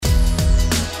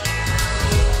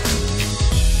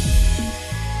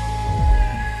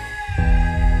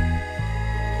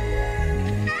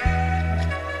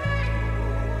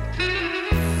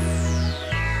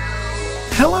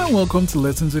welcome to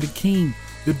Lessons with the King,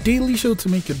 your daily show to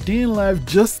make your day in life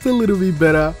just a little bit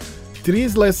better.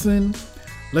 Today's lesson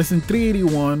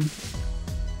 381,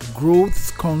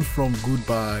 growth comes from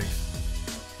goodbyes.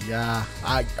 Yeah,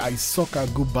 I suck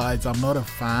at goodbyes. I'm not a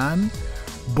fan,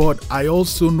 but I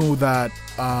also know that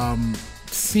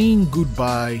saying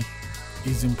goodbye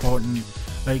is important.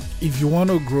 Like, if you want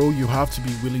to grow, you have to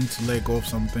be willing to let go of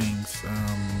some things,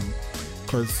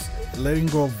 because letting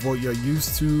go of what you're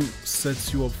used to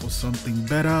sets you up for something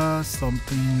better,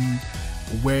 something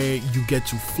where you get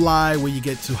to fly, where you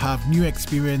get to have new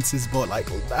experiences. But like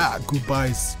that, goodbye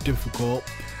is difficult.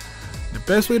 The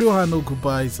best way to handle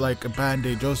goodbye is like a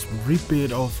band-aid. Just rip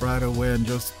it off right away and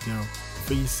just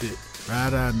face it,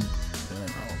 rather than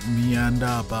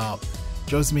meander about.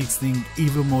 Just makes things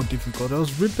even more difficult.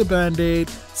 Just rip the band-aid,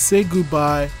 say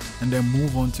goodbye, and then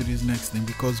move on to this next thing,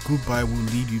 because goodbye will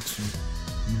lead you to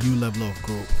a new level of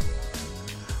growth.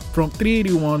 From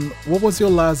 381, what was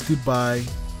your last goodbye?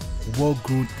 What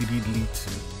growth did it lead to?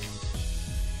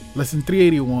 Lesson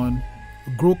 381,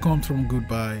 growth comes from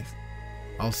goodbyes.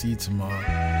 I'll see you tomorrow.